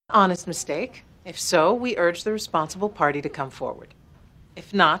Honest mistake. If so, we urge the responsible party to come forward.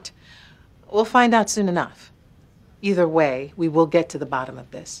 If not, we'll find out soon enough. Either way, we will get to the bottom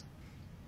of this.